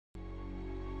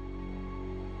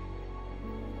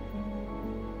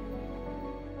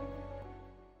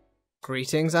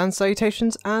Greetings and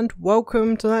salutations and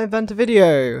welcome to the Inventor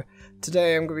video.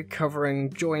 Today I'm going to be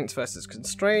covering joints versus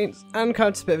constraints and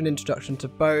kind of a bit of an introduction to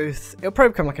both. It'll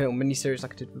probably become like a little mini-series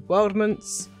like I did with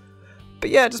weldments.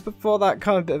 But yeah, just before that,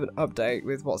 kind of a bit of an update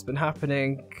with what's been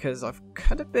happening, because I've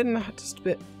kind of been just a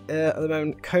bit, at the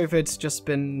moment, COVID's just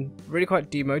been really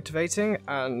quite demotivating,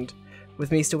 and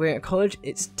with me still being at college,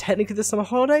 it's technically the summer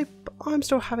holiday, but I'm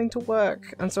still having to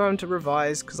work, and so I'm having to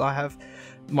revise, because I have,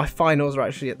 my finals are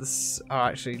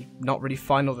actually not really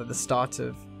final, they're the start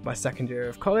of my second year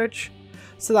of college,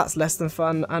 so that's less than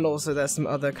fun, and also there's some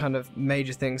other kind of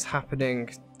major things happening.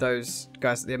 Those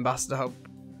guys at the Ambassador Hub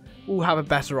will have a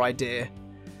better idea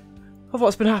of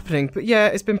what's been happening, but yeah,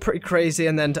 it's been pretty crazy.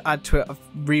 And then to add to it, I've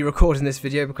re-recording this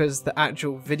video because the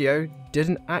actual video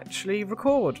didn't actually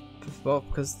record. Well,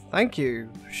 because thank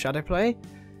you, Shadowplay.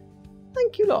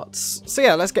 Thank you lots. So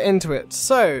yeah, let's get into it.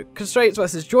 So, constraints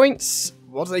versus joints,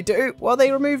 what do? Well,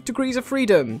 they remove degrees of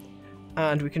freedom.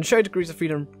 And we can show degrees of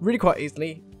freedom really quite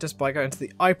easily just by going to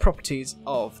the eye properties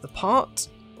of the part,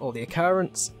 or the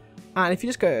occurrence. And if you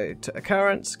just go to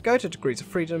occurrence, go to degrees of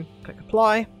freedom, click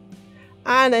apply,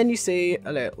 and then you see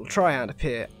a little triad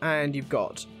appear, and you've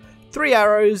got 3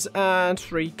 arrows and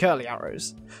 3 curly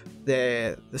arrows.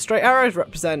 The straight arrows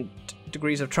represent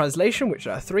degrees of translation, which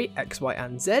are 3, X, Y,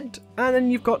 and Z, and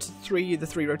then you've got the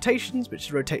 3 rotations, which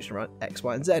is rotation around X,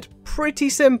 Y, and Z. Pretty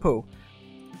simple.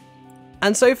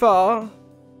 And so far,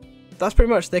 that's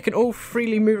pretty much, they can all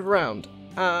freely move around.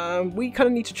 We kind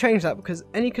of need to change that because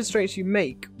any constraints you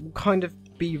make will kind of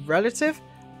be relative,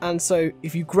 and so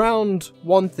if you ground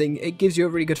one thing, it gives you a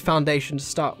really good foundation to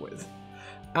start with.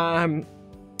 So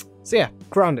yeah,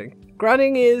 grounding.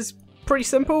 Grounding is pretty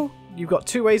simple. You've got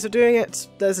 2 ways of doing it.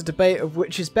 There's a debate of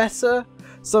which is better.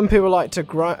 Some people like to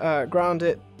ground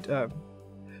it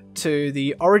to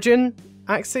the origin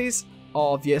axes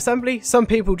of the assembly. Some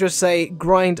people just say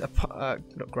ground apart,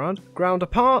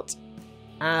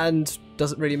 and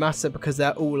doesn't really matter because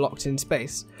they're all locked in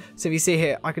space. So if you see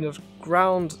here, I can just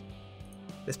ground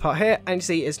this part here, and you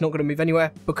see it's not going to move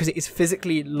anywhere because it is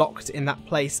physically locked in that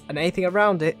place, and anything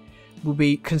around it will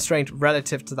be constrained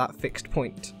relative to that fixed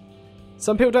point.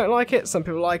 Some people don't like it, some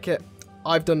people like it.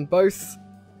 I've done both.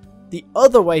 The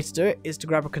other way to do it is to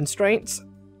grab a constraint,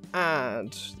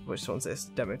 and which one's this?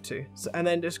 Demo 2. So, and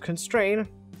then just constrain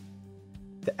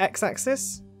the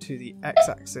x-axis to the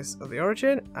x-axis of the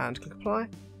origin, and click apply.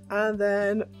 And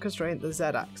then constrain the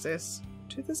z-axis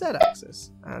to the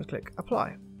z-axis, and click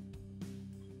apply.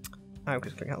 I'm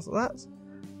going to click cancel that.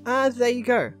 And there you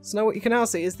go. So now what you can now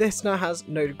see is this now has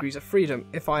no degrees of freedom.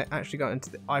 If I actually go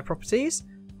into the eye properties,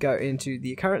 go into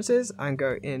the occurrences, and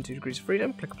go into degrees of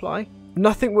freedom, click apply,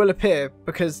 nothing will appear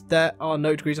because there are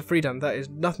no degrees of freedom. There is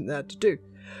nothing there to do.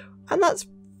 And that's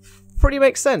pretty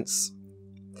makes sense.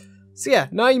 So yeah,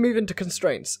 now you move into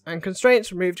constraints, and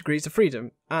constraints remove degrees of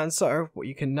freedom. And so what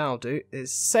you can now do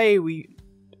is say we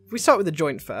start with the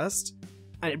joint first,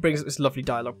 and it brings up this lovely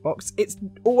dialog box. It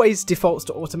always defaults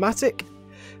to automatic,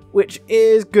 which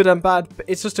is good and bad, but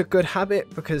it's just a good habit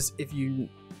because if you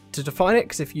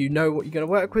know what you're going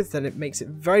to work with, then it makes it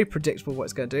very predictable what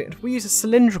it's going to do. And if we use a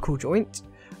cylindrical joint,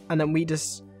 and then we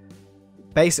just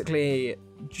basically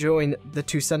join the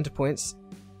 2 center points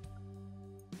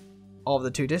of the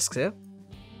 2 discs here,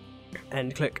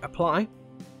 and click apply,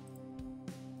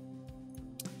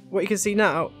 what you can see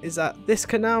now is that this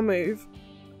can now move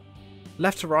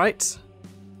left to right,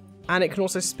 and it can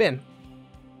also spin.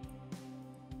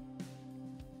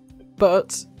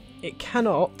 But it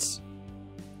cannot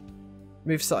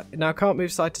move can't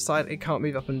move side to side, it can't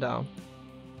move up and down.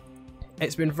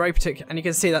 It's been very particular, and you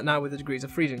can see that now with the degrees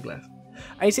of freedom glyph.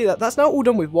 And you see that that's now all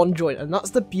done with one joint, and that's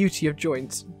the beauty of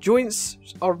joints. Joints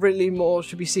are really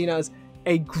should be seen as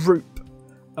a group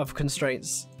of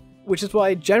constraints, which is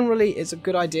why generally it's a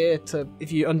good idea to,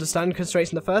 if you understand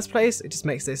constraints in the first place, it just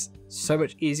makes this so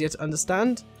much easier to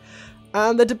understand.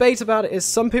 And the debate about it is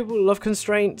some people love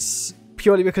constraints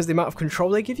purely because of the amount of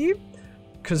control they give you.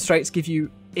 Constraints give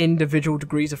you individual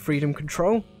degrees of freedom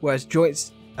control, whereas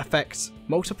joints affect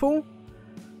multiple.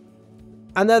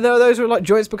 And then there are those who are like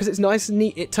joints because it's nice and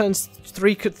neat. It turns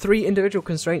three individual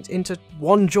constraints into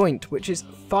one joint, which is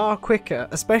far quicker,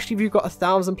 especially if you've got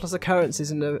 1,000+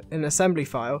 occurrences in an assembly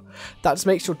file. That just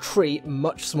makes your tree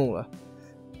much smaller.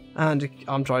 And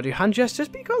I'm trying to do hand gestures,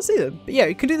 but you can't see them. But yeah,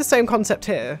 you can do the same concept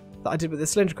here that I did with the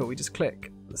cylindrical. We just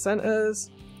click the centers,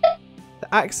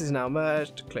 the axis is now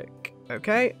merged, click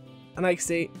OK, and I can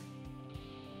see,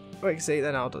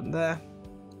 they're now done there.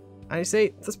 And you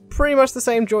see, that's pretty much the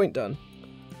same joint done.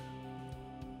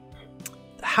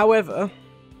 However,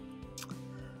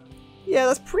 yeah,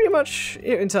 that's pretty much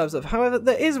it in terms of. However,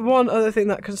 there is one other thing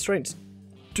that constraints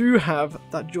do have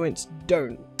that joints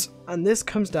don't, and this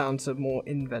comes down to more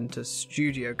Inventor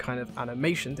Studio kind of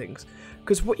animation things.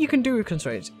 Because what you can do with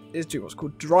constraints is do what's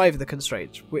called drive the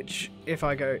constraint, which if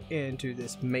I go into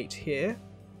this mate here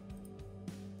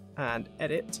and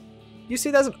edit, you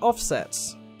see there's an offset.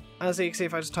 As you can see,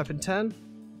 if I just type in 10,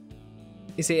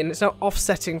 you see, and it's now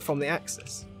offsetting from the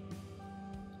axis.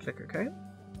 Click OK.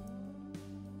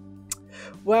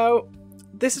 Well,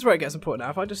 this is where it gets important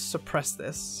now. If I just suppress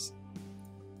this,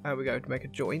 and we go to make a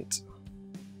joint,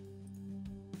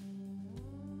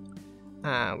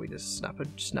 and we just snap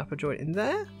a joint in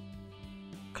there,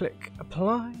 click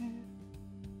apply.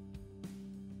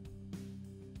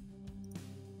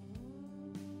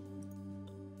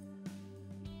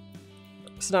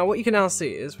 So now what you can now see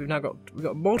is we've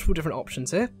got multiple different options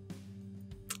here,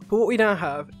 but what we now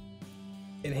have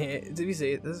in here is, if you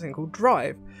see, there's a thing called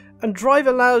drive, and drive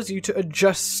allows you to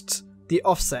adjust the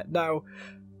offset. Now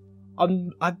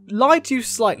I've lied to you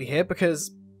slightly here,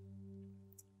 because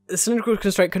the cylindrical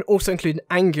constraint can also include an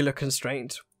angular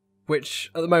constraint,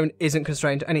 which at the moment isn't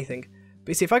constrained to anything. But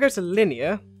you see, if I go to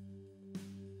linear,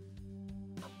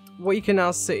 what you can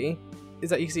now see is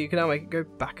that you can now make it go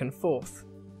back and forth.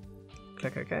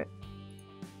 Click OK.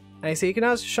 And you see you can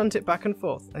now shunt it back and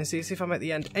forth. And you see if I make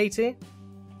the end 80,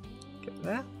 get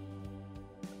there.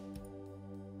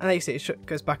 And there you see it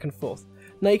goes back and forth.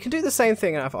 Now you can do the same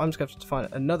thing, and I'm just going to define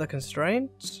another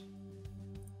constraint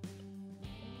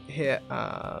here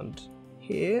and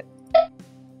here.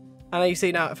 And you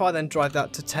see now, if I then drive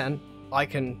that to 10, I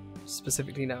can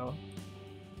specifically now,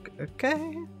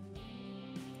 okay,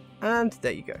 and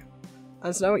there you go.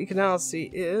 And so now what you can now see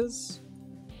is,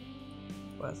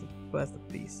 where's the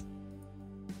piece?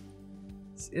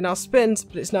 It now spins,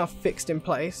 but it's now fixed in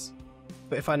place.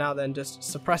 But if I now then just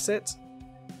suppress it,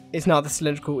 it's now the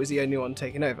cylindrical is the only one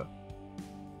taking over.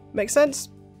 Makes sense?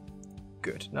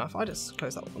 Good. Now if I just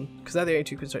close that one, because they're the only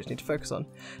two constraints you need to focus on.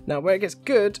 Now where it gets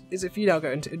good is if you now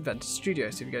go into Inventor Studio.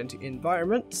 So if you go into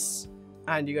Environments,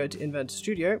 and you go to Inventor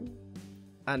Studio,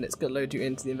 and it's going to load you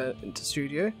into the Inventor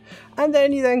Studio, and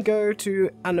then you then go to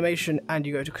Animation, and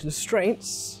you go to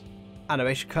Constraints,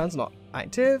 Animation Kerns not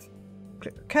active,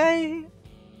 click OK,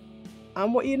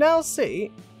 and what you now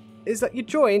see is that your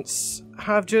joints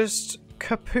have just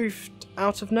kapoofed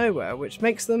out of nowhere, which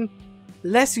makes them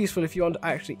less useful if you want to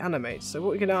actually animate. So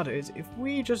what we can now do is, if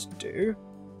we just do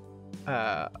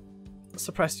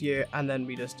suppress you, and then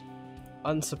we just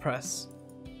unsuppress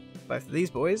both of these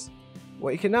boys,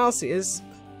 what you can now see is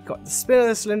you've got the spin of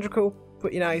the cylindrical,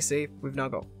 but you see we've now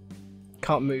got,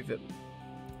 can't move it.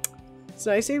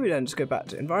 So now you see we then just go back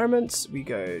to Environments, we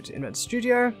go to Inventor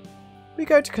Studio, we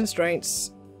go to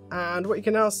Constraints, and what you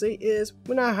can now see is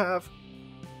we now have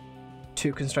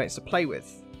two constraints to play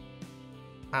with.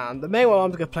 And the main one I'm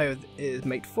going to play with is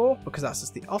mate 4, because that's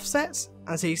just the offset.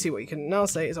 And so you see what you can now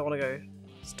say is I want to go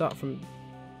start from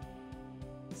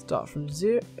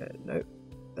 0, no,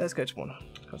 let's go to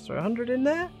 100 in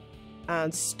there,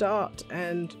 and start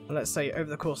end, let's say over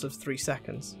the course of 3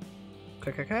 seconds.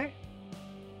 Click OK.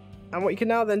 And what you can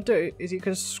now then do is you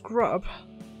can scrub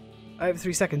over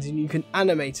 3 seconds and you can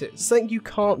animate it. Something you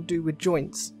can't do with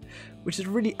joints, which is a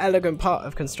really elegant part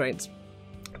of constraints.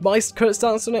 My current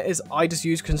stance on it is I just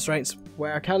use constraints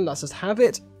where I can, that's just have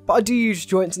it. But I do use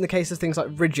joints in the case of things like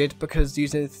rigid, because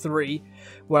using 3,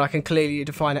 where I can clearly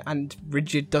define it, and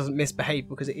rigid doesn't misbehave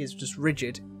because it is just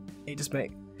rigid. It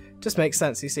just makes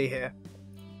sense. You see here,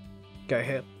 go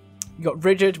here. You got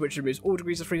rigid, which removes all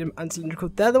degrees of freedom, and cylindrical.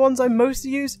 They're the ones I mostly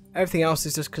use. Everything else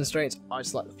is just constraints. I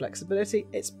just like the flexibility.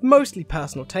 It's mostly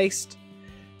personal taste.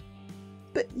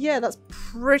 But yeah, that's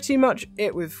pretty much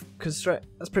it with constraints.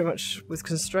 That's pretty much with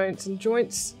constraints and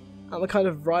joints, and the kind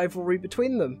of rivalry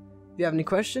between them. If you have any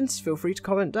questions, feel free to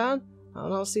comment down,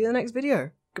 and I'll see you in the next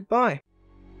video. Goodbye.